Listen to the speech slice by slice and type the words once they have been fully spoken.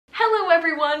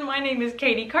everyone, my name is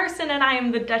Katie Carson and I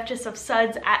am the Duchess of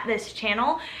Suds at this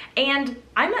channel, and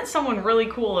I met someone really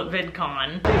cool at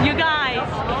VidCon. You guys,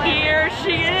 here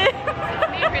she is.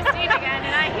 It's me, Christine again,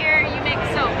 and I hear you make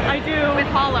soap. I do. With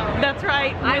HOLO. That's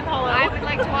right, with HOLO. I would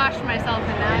like to wash myself in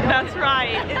that. That's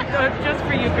right, just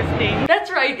for you, Christine.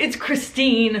 That's right, it's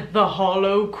Christine, the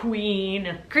HOLO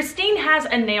Queen. Christine has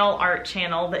a nail art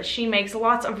channel that she makes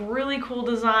lots of really cool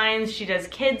designs. She does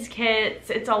kids kits.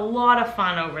 It's a lot of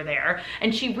fun over there.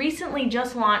 And she recently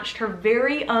just launched her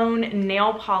very own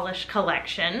nail polish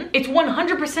collection. It's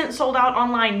 100% sold out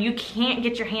online. You can't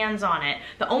get your hands on it.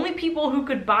 The only people who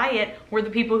could buy it were the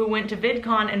people who went to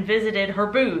VidCon and visited her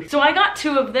booth. So I got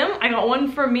two of them. I got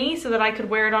one for me so that I could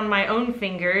wear it on my own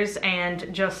fingers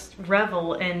and just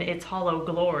revel in its HOLO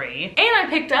glory. And I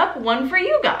picked up one for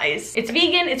you guys. It's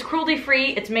vegan, it's cruelty free,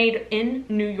 it's made in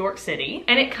New York City,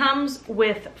 and it comes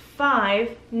with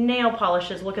 5 nail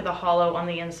polishes. Look at the HOLO on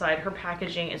the inside. Her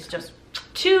packaging is just...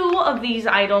 2 of these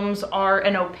items are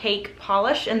an opaque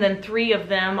polish, and then 3 of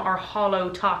them are HOLO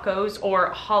tacos or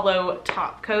HOLO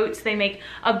top coats. They make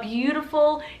a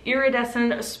beautiful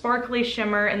iridescent sparkly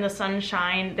shimmer in the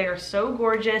sunshine. They're so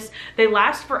gorgeous. They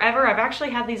last forever. I've actually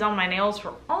had these on my nails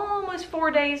for almost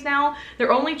 4 days now.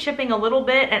 They're only chipping a little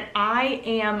bit, and I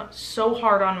am so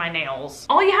hard on my nails.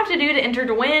 All you have to do to enter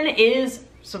to win is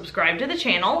subscribe to the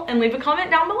channel and leave a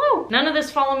comment down below. None of this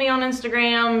follow me on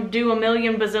Instagram, do a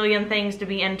million bazillion things to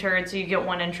be entered so you get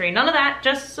 1 entry. None of that.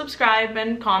 Just subscribe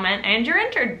and comment and you're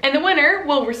entered. And the winner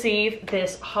will receive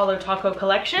this HOLO taco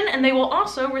collection, and they will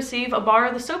also receive a bar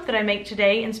of the soap that I make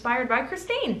today inspired by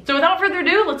Christine. So without further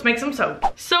ado, let's make some soap.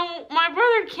 So my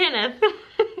brother Kenneth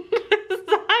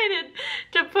decided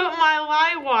to put my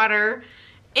lye water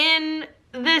in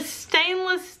this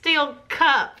stainless steel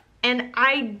cup. And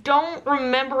I don't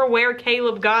remember where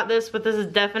Caleb got this, but this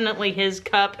is definitely his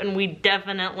cup and we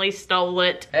definitely stole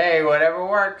it. Hey, whatever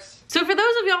works. So for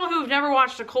those of y'all who've never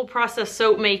watched a cold process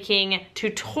soap making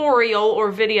tutorial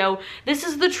or video, this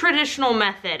is the traditional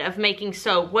method of making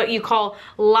soap, what you call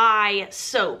lye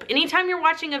soap. Anytime you're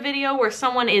watching a video where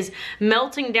someone is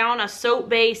melting down a soap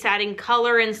base, adding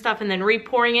color and stuff, and then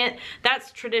repouring it,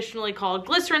 that's traditionally called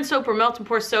glycerin soap or melt and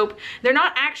pour soap. They're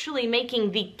not actually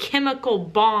making the chemical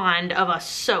bond of a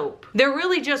soap. They're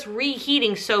really just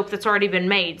reheating soap that's already been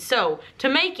made. So to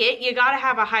make it, you gotta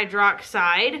have a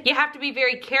hydroxide. You have to be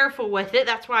very careful with it.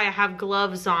 That's why I have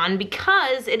gloves on,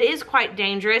 because it is quite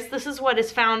dangerous. This is what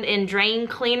is found in drain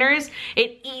cleaners.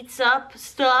 It eats up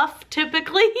stuff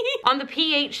typically. On the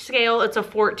pH scale, it's a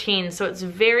 14, so it's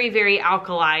very, very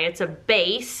alkali. It's a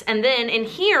base. And then in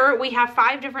here, we have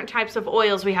 5 different types of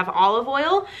oils. We have olive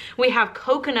oil, we have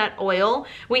coconut oil,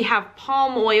 we have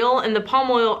palm oil, and the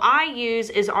palm oil I use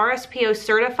is RSPO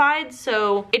certified,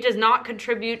 so it does not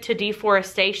contribute to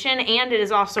deforestation, and it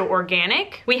is also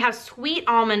organic. We have sweet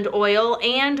almond oil,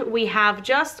 and we have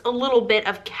just a little bit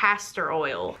of castor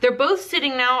oil. They're both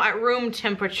sitting now at room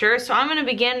temperature, so I'm gonna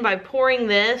begin by pouring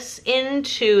this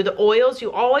into the oils.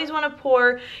 You always wanna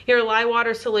pour your lye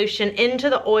water solution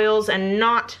into the oils and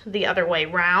not the other way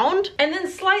round. And then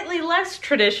slightly less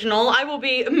traditional, I will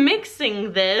be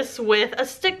mixing this with a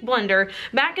stick blender.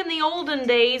 Back in the olden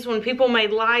days when people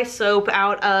made lye soap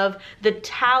out of the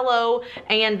tallow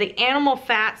and the animal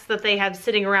fats that they had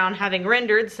sitting around having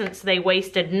rendered, since they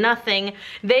wasted nothing,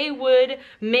 they would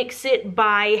mix it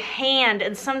by hand,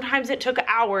 and sometimes it took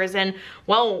hours, and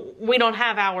well, we don't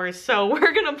have hours, so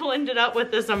we're gonna blend it up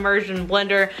with this immersion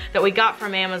blender that we got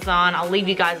from Amazon. I'll leave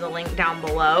you guys a link down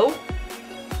below.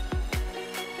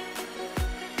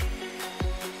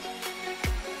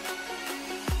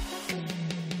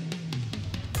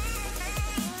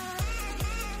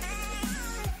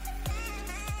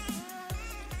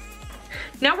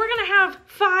 Now we're gonna have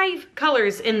 5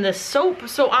 colors in the soap.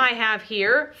 So I have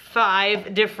here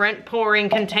 5 different pouring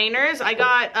containers. I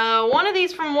got one of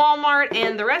these from Walmart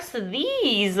and the rest of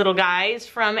these little guys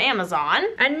from Amazon.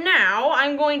 And now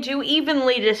I'm going to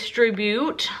evenly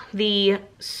distribute the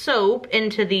soap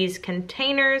into these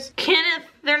containers. Kenneth,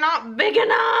 they're not big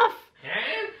enough.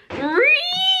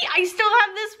 I still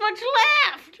have this much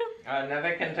left.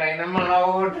 Another container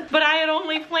load. But I had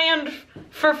only planned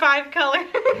for 5 colors.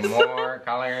 More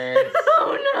colors.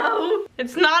 Oh no,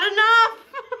 it's not enough.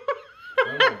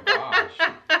 Oh my gosh.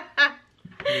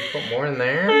 Can you put more in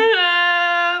there?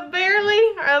 Barely.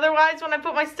 Otherwise, when I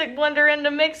put my stick blender in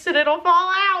to mix it, it'll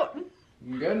fall out.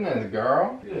 Goodness,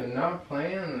 girl. You did not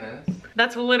plan this.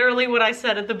 That's literally what I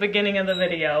said at the beginning of the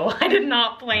video. I did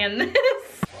not plan this.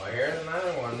 Well, here's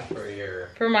another one for your...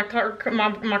 For my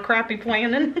crappy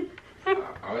planning.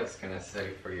 I was gonna say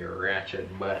for your ratchet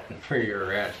butt, for your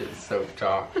ratchet soap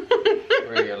talk.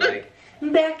 Where you're like,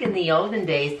 Back in the olden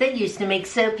days, they used to make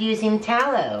soap using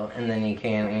tallow. And then you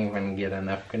can't even get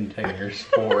enough containers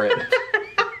for it.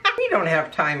 We don't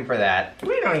have time for that.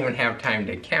 We don't even have time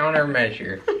to count or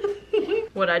measure.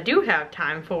 What I do have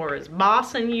time for is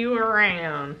bossing you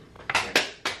around.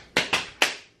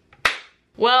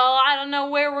 Well, I don't know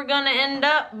where we're gonna end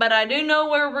up, but I do know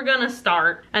where we're gonna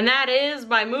start. And that is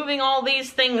by moving all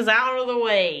these things out of the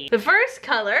way. The first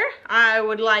color I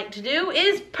would like to do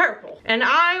is purple. And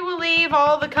I will leave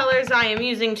all the colors I am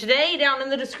using today down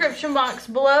in the description box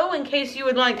below in case you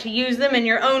would like to use them in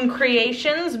your own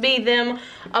creations, be them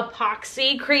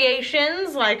epoxy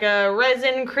creations, like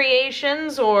resin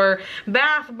creations, or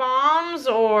bath bombs,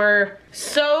 or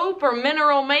soap, or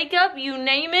mineral makeup, you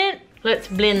name it. Let's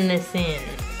blend this in.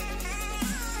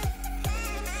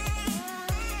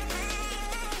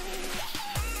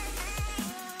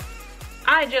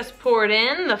 I just poured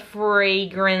in the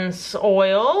fragrance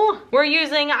oil. We're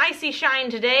using Icy Shine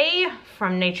today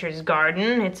from Nature's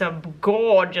Garden. It's a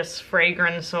gorgeous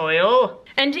fragrance oil.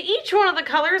 And to each one of the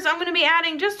colors, I'm gonna be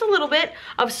adding just a little bit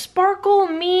of Sparkle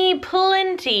Me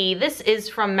Plenty. This is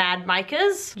from Mad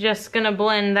Micas. Just gonna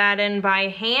blend that in by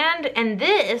hand. And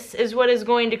this is what is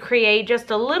going to create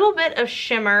just a little bit of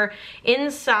shimmer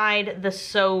inside the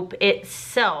soap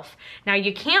itself. Now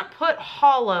you can't put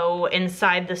HOLO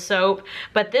inside the soap,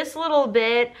 but this little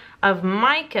bit of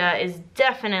mica is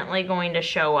definitely going to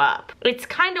show up. It's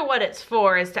kind of what it's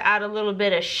for, is to add a little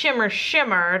bit of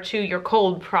shimmer to your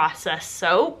cold process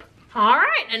soap. All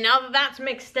right, and now that that's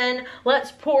mixed in,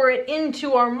 let's pour it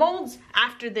into our molds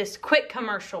after this quick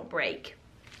commercial break.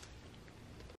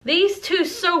 These two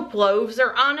soap loaves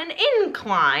are on an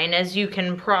incline, as you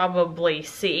can probably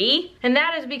see. And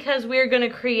that is because we're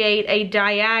gonna create a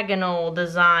diagonal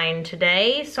design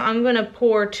today. So I'm gonna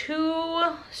pour 2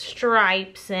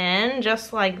 stripes in,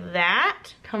 just like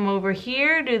that. Come over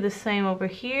here, do the same over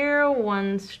here.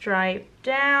 1 stripe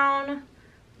down,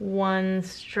 1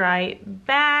 stripe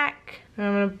back.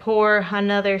 I'm gonna pour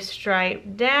another stripe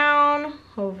down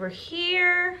over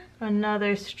here,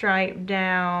 another stripe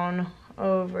down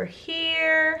over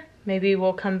here. Maybe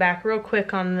we'll come back real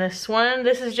quick on this one.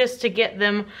 This is just to get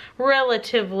them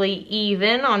relatively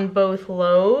even on both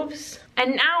loaves.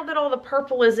 And now that all the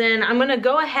purple is in, I'm gonna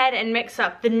go ahead and mix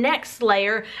up the next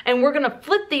layer, and we're gonna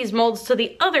flip these molds to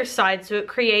the other side so it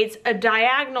creates a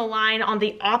diagonal line on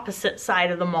the opposite side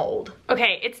of the mold.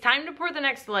 Okay, it's time to pour the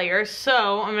next layer,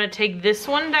 so I'm gonna take this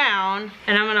one down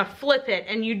and I'm gonna flip it.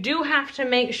 And you do have to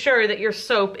make sure that your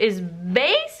soap is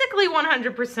basically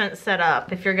 100% set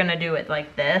up if you're gonna do it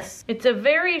like this. It's a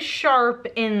very sharp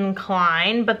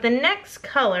incline, but the next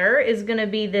color is gonna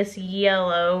be this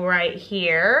yellow right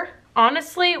here.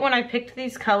 Honestly, when I picked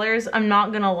these colors, I'm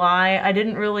not gonna lie, I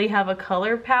didn't really have a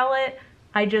color palette.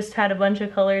 I just had a bunch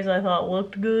of colors I thought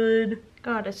looked good.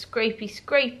 Got a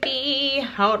scrapey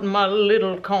out my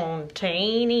little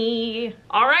containy.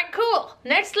 All right, cool,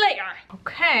 next layer.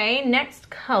 Okay, next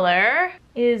color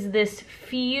is this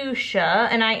fuchsia,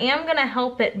 and I am gonna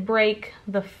help it break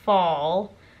the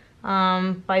fall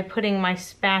by putting my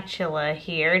spatula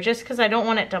here, just because I don't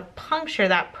want it to puncture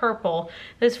that purple.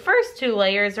 Those first 2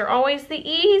 layers are always the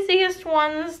easiest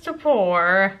ones to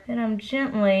pour. Then I'm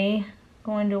gently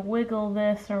going to wiggle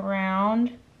this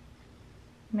around,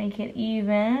 make it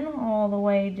even all the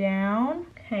way down.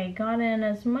 Okay, got in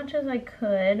as much as I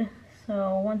could.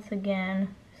 So once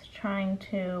again, just trying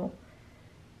to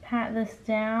pat this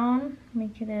down,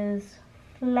 make it as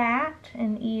flat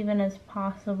and even as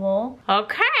possible.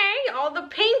 Okay, all the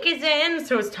pink is in,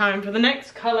 so it's time for the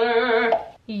next color.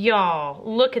 Y'all,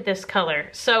 look at this color.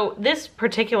 So this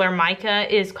particular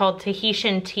mica is called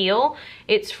Tahitian Teal.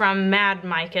 It's from Mad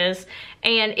Micas,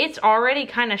 and it's already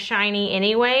kind of shiny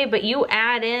anyway, but you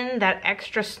add in that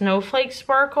extra snowflake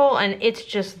sparkle and it's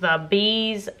just the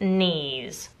bee's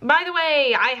knees. By the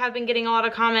way, I have been getting a lot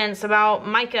of comments about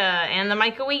mica and the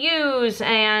mica we use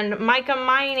and mica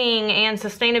mining and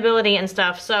sustainability and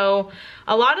stuff. So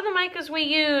a lot of the micas we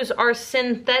use are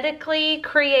synthetically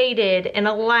created in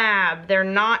a lab. They're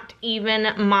not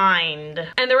even mined.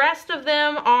 And the rest of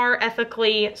them are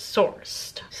ethically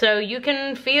sourced. So you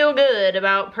can feel good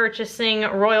about purchasing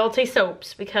royalty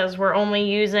soaps because we're only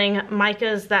using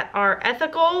micas that are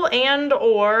ethical and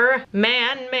or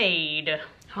man-made.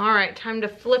 All right, time to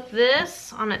flip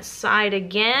this on its side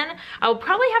again. I'll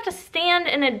probably have to stand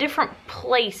in a different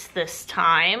place this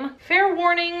time. Fair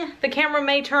warning, the camera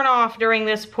may turn off during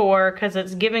this pour because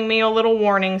it's giving me a little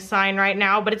warning sign right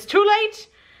now, but it's too late.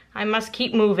 I must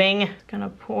keep moving. Gonna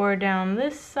pour down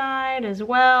this side as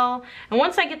well. And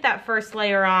once I get that first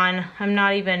layer on, I'm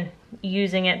not even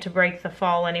using it to break the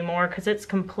fall anymore because it's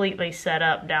completely set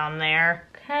up down there.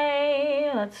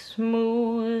 Okay, let's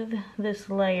smooth this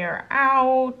layer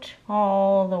out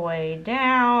all the way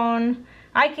down.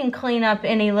 I can clean up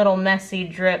any little messy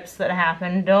drips that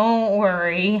happen, don't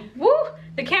worry. Woo!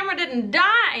 The camera didn't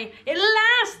die, it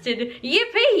lasted,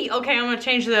 yippee! Okay, I'm gonna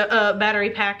change the battery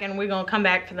pack and we're gonna come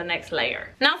back for the next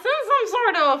layer. Now, since I'm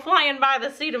sort of flying by the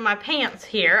seat of my pants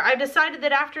here, I've decided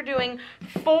that after doing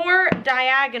 4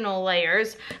 diagonal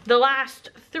layers, the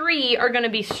last 3 are gonna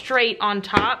be straight on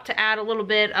top to add a little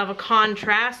bit of a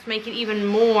contrast, make it even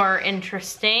more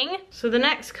interesting. So the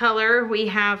next color we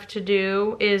have to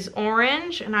do is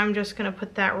orange, and I'm just gonna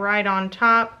put that right on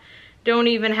top. Don't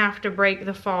even have to break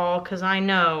the fall because I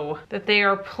know that they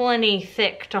are plenty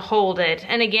thick to hold it.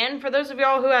 And again, for those of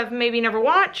y'all who have maybe never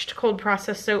watched cold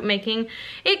process soap making,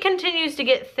 it continues to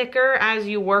get thicker as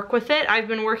you work with it. I've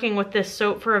been working with this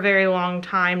soap for a very long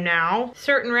time now.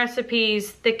 Certain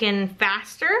recipes thicken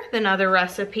faster than other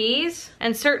recipes,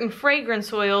 and certain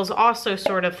fragrance oils also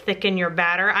sort of thicken your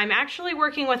batter. I'm actually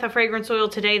working with a fragrance oil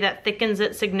today that thickens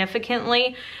it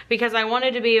significantly because I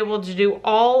wanted to be able to do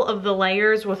all of the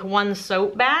layers with one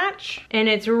soap batch, and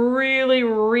it's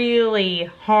really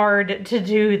hard to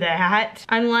do that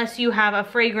unless you have a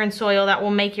fragrance oil that will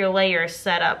make your layers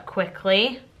set up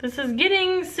quickly. This is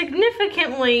getting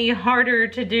significantly harder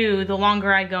to do the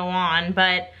longer I go on,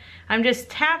 but I'm just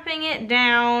tapping it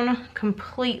down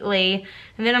completely,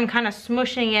 and then I'm kind of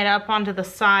smushing it up onto the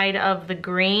side of the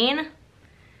green.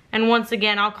 And once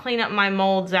again, I'll clean up my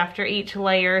molds after each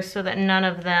layer so that none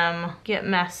of them get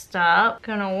messed up.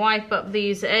 Gonna wipe up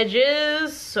these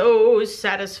edges, so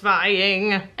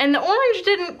satisfying. And the orange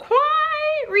didn't quite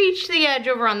reach the edge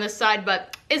over on this side,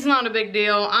 but it's not a big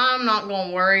deal. I'm not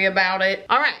gonna worry about it.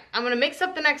 All right, I'm gonna mix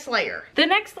up the next layer. The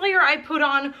next layer I put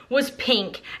on was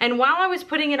pink. And while I was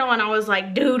putting it on, I was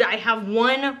like, dude, I have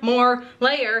 1 more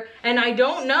layer and I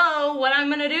don't know what I'm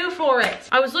gonna do for it.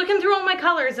 I was looking through all my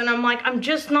colors and I'm like, I'm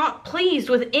just not pleased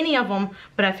with any of them,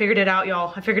 but I figured it out,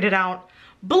 y'all. I figured it out.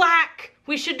 Black.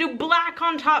 We should do black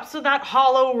on top so that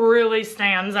hollow really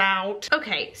stands out.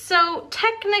 Okay, so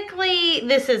technically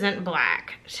this isn't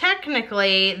black.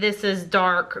 Technically this is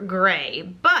dark gray,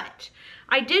 but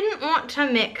I didn't want to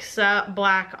mix up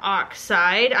black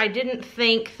oxide. I didn't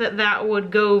think that that would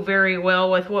go very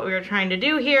well with what we were trying to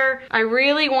do here. I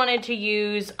really wanted to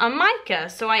use a mica,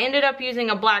 so I ended up using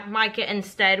a black mica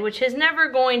instead, which is never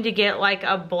going to get like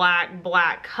a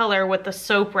black color with the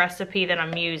soap recipe that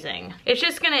I'm using. It's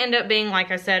just gonna end up being,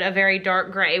 like I said, a very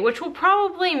dark gray, which will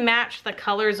probably match the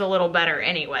colors a little better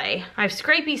anyway. I've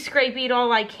scrapey'd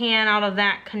all I can out of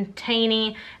that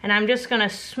container, and I'm just gonna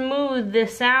smooth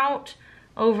this out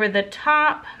over the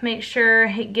top, make sure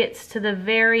it gets to the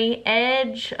very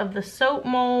edge of the soap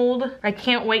mold. I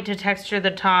can't wait to texture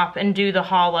the top and do the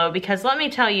hollow, because let me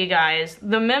tell you guys,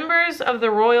 the members of the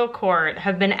Royal Court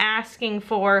have been asking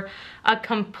for a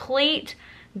complete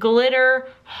glitter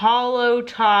hollow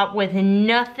top with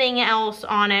nothing else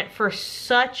on it for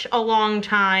such a long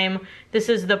time. This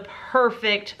is the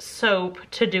perfect soap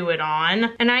to do it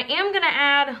on. And I am gonna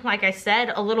add, like I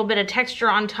said, a little bit of texture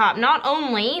on top, not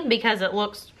only because it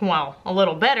looks, well, a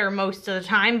little better most of the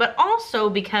time, but also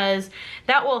because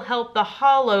that will help the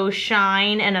hollow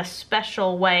shine in a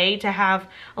special way to have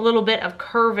a little bit of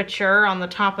curvature on the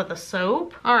top of the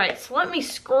soap. All right, so let me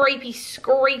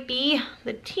scrapey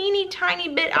the teeny tiny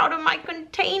bit out of my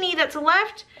container that's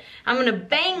left. I'm gonna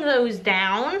bang those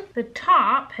down. The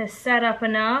top has set up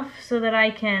enough so that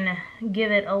I can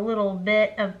give it a little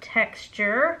bit of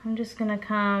texture. I'm just gonna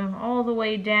come all the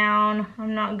way down.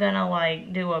 I'm not gonna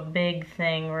like do a big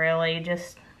thing really,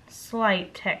 just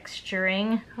slight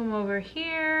texturing. Come over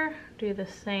here, do the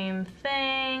same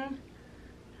thing.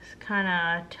 Just kind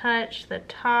of touch the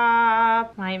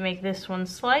top. Might make this one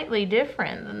slightly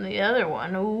different than the other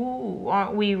one. Ooh,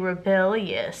 aren't we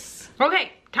rebellious?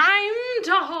 Okay. Time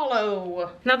to hollow.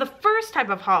 Now the first type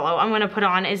of hollow I'm gonna put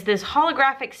on is this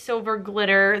holographic silver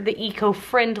glitter, the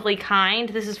eco-friendly kind.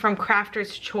 This is from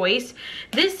Crafter's Choice.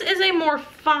 This is a more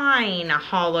fine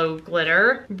hollow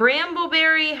glitter.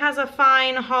 Brambleberry has a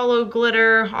fine hollow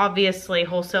glitter. Obviously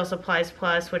Wholesale Supplies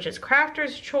Plus, which is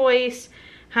Crafter's Choice,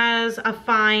 has a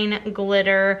fine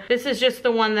glitter. This is just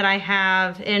the one that I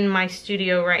have in my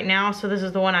studio right now, so this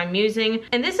is the one I'm using.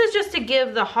 And this is just to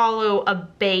give the hollow a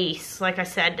base, like I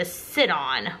said, to sit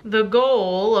on. The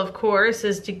goal, of course,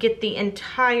 is to get the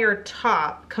entire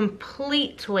top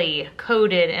completely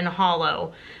coated in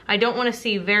hollow. I don't want to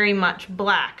see very much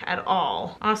black at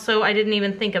all. Also, I didn't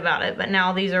even think about it, but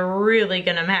now these are really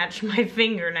gonna match my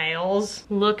fingernails.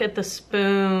 Look at the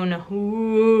spoon.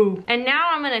 Ooh. And now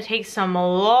I'm gonna take some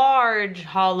large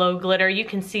HOLO glitter. You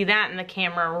can see that in the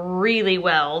camera really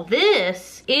well.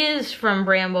 This is from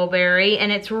Brambleberry, and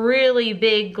it's really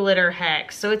big glitter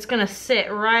hex. So it's gonna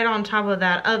sit right on top of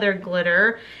that other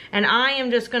glitter. And I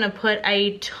am just gonna put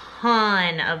a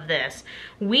ton of this.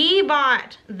 We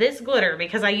bought this glitter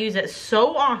because I use it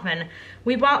so often.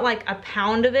 We bought like a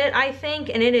pound of it, I think,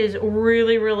 and it is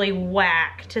really, really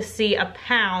whack to see a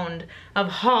pound of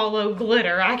HOLO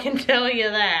glitter, I can tell you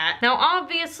that. Now,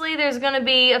 obviously, there's gonna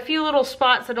be a few little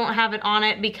spots that don't have it on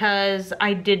it because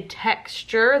I did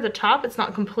texture the top. It's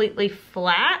not completely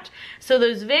flat. So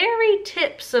those very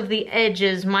tips of the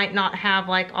edges might not have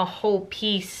like a whole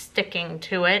piece sticking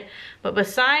to it. But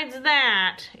besides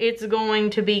that, it's going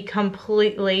to be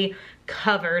completely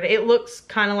covered. It looks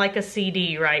kind of like a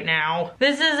CD right now.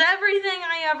 This is everything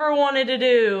I ever wanted to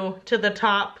do to the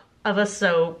top of a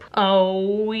soap.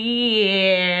 Oh yes.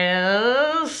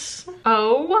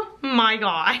 Oh my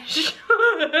gosh.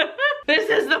 This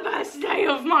is the best day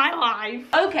of my life.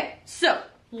 Okay, so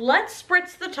let's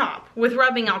spritz the top with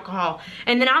rubbing alcohol,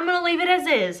 and then I'm gonna leave it as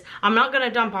is. I'm not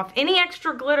gonna dump off any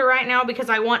extra glitter right now because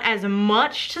I want as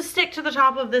much to stick to the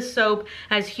top of this soap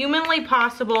as humanly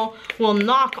possible. We'll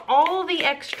knock all the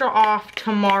extra off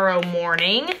tomorrow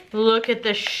morning. Look at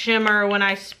the shimmer when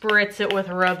I spritz it with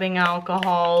rubbing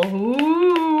alcohol.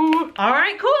 Ooh. All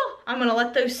right, cool. I'm gonna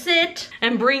let those sit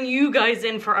and bring you guys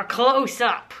in for a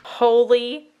close-up.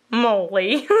 Holy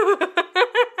moly.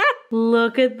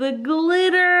 Look at the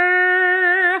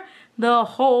glitter. The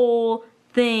whole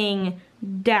thing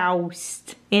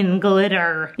doused in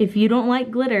glitter. If you don't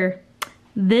like glitter,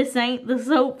 this ain't the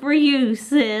soap for you,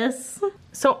 sis.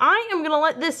 So I am gonna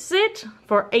let this sit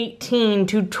for 18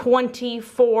 to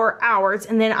 24 hours,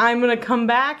 and then I'm gonna come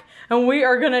back and we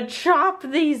are gonna chop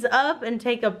these up and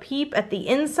take a peep at the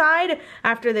inside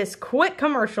after this quick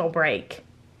commercial break.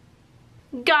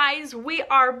 Guys, we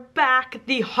are back.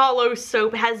 The HOLO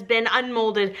soap has been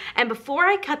unmolded, and before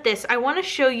I cut this, I want to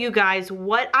show you guys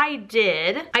what I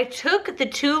did. I took the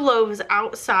 2 loaves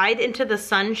outside into the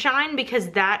sunshine because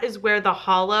that is where the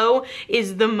HOLO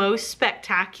is the most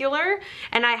spectacular,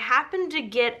 and I happened to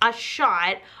get a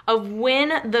shot of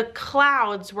when the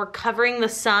clouds were covering the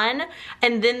sun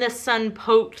and then the sun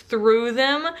poked through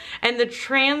them, and the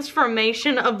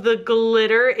transformation of the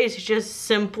glitter is just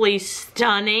simply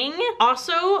stunning. Also,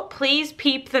 please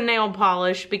peep the nail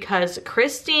polish because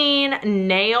Christine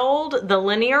nailed the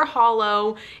linear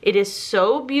HOLO. It is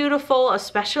so beautiful,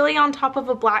 especially on top of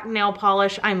a black nail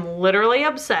polish. I'm literally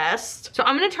obsessed. So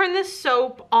I'm gonna turn this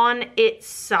soap on its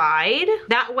side.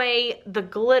 That way the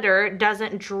glitter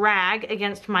doesn't drag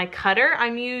against my cutter.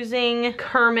 I'm using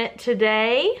Kermit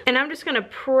today, and I'm just gonna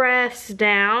press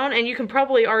down, and you can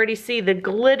probably already see the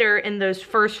glitter in those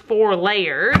first 4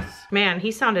 layers. Man,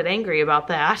 he sounded angry about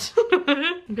that.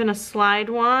 I'm gonna slide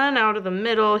one out of the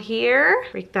middle here,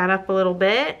 break that up a little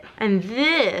bit, and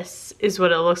this is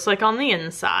what it looks like on the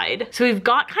inside. So we've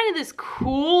got kind of this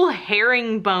cool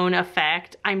herringbone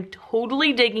effect. I'm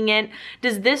totally digging it.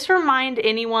 Does this remind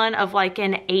anyone of like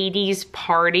an 80s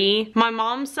party? My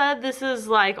mom said this is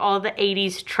like all the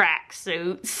 80s track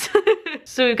suits.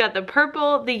 So we've got the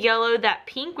purple, the yellow, that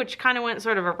pink, which kind of went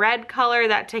sort of a red color,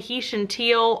 that Tahitian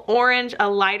teal, orange, a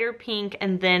lighter pink,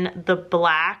 and then the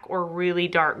black or really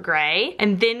dark gray.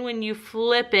 And then when you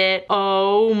flip it,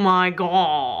 oh my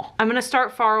god. I'm gonna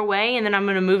start far away and then I'm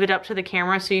gonna move it up to the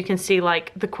camera so you can see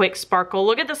like the quick sparkle.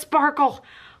 Look at the sparkle.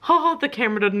 Oh, the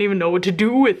camera doesn't even know what to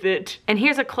do with it. And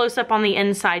here's a close-up on the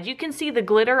inside. You can see the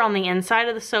glitter on the inside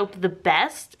of the soap the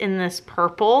best in this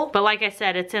purple. But like I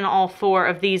said, it's in all 4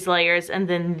 of these layers, and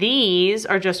then these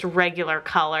are just regular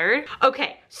colored.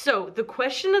 Okay, so the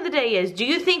question of the day is, do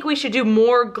you think we should do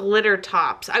more glitter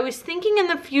tops? I was thinking in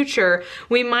the future,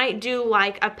 we might do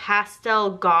like a pastel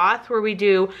goth where we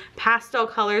do pastel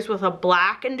colors with a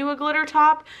black and do a glitter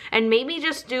top, and maybe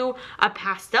just do a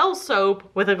pastel soap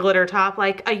with a glitter top,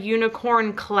 like a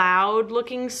unicorn cloud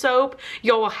looking soap.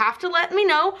 Y'all will have to let me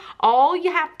know. All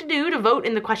you have to do to vote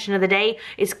in the question of the day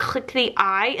is click the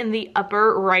I in the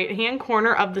upper right hand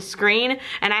corner of the screen.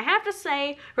 And I have to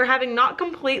say, for having not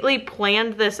completely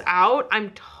planned this out, I'm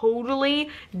totally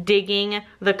digging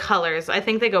the colors. I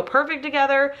think they go perfect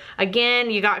together. Again,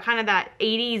 you got kind of that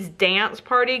 80s dance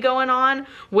party going on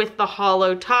with the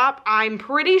HOLO top. I'm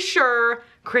pretty sure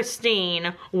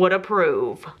Christine would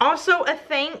approve. Also, a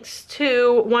thanks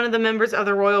to one of the members of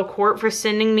the royal court for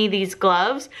sending me these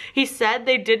gloves. He said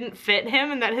they didn't fit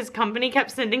him and that his company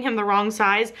kept sending him the wrong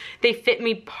size. They fit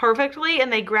me perfectly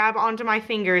and they grab onto my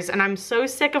fingers, and I'm so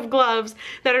sick of gloves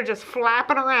that are just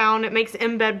flapping around. It makes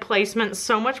in-bed placement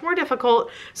so much more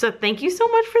difficult. So thank you so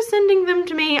much for sending them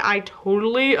to me. I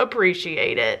totally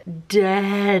appreciate it.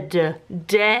 Dead.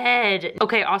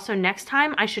 Okay, also next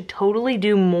time I should totally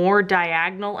do more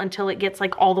diagonal until it gets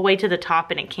like all the way to the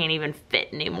top and it can't even fit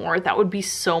anymore. That would be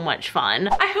so much fun.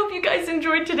 I hope you guys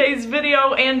enjoyed today's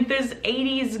video and this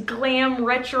 80s glam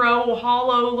retro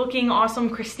hollow looking awesome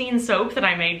Christine soap that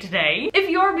I made today. If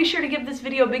you are, be sure to give this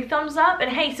video a big thumbs up, and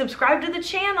hey, subscribe to the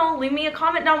channel, leave me a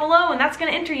comment down below, and that's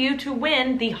gonna enter you to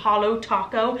win the hollow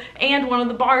taco and one of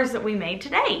the bars that we made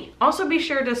today. Also be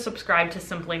sure to subscribe to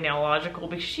Simply Nailogical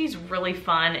because she's really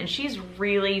fun and she's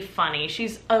really funny.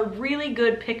 She's a really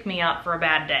good pick-me-up for a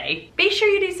bad day. Be sure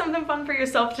you do something fun for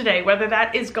yourself today, whether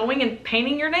that is going and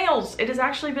painting your nails. It has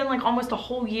actually been like almost a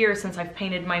whole year since I've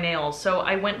painted my nails, so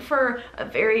I went for a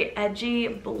very edgy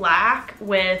black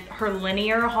with her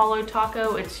linear hollow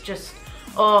taco. It's just,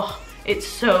 oh, it's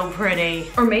so pretty.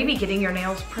 Or maybe getting your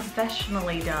nails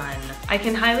professionally done. I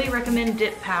can highly recommend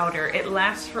dip powder. It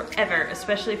lasts forever,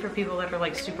 especially for people that are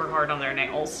like super hard on their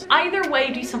nails. Either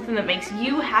way, do something that makes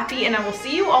you happy, and I will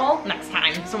see you all next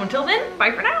time. So until then,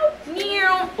 bye for now.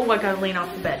 Oh, I gotta lean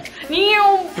off the bed.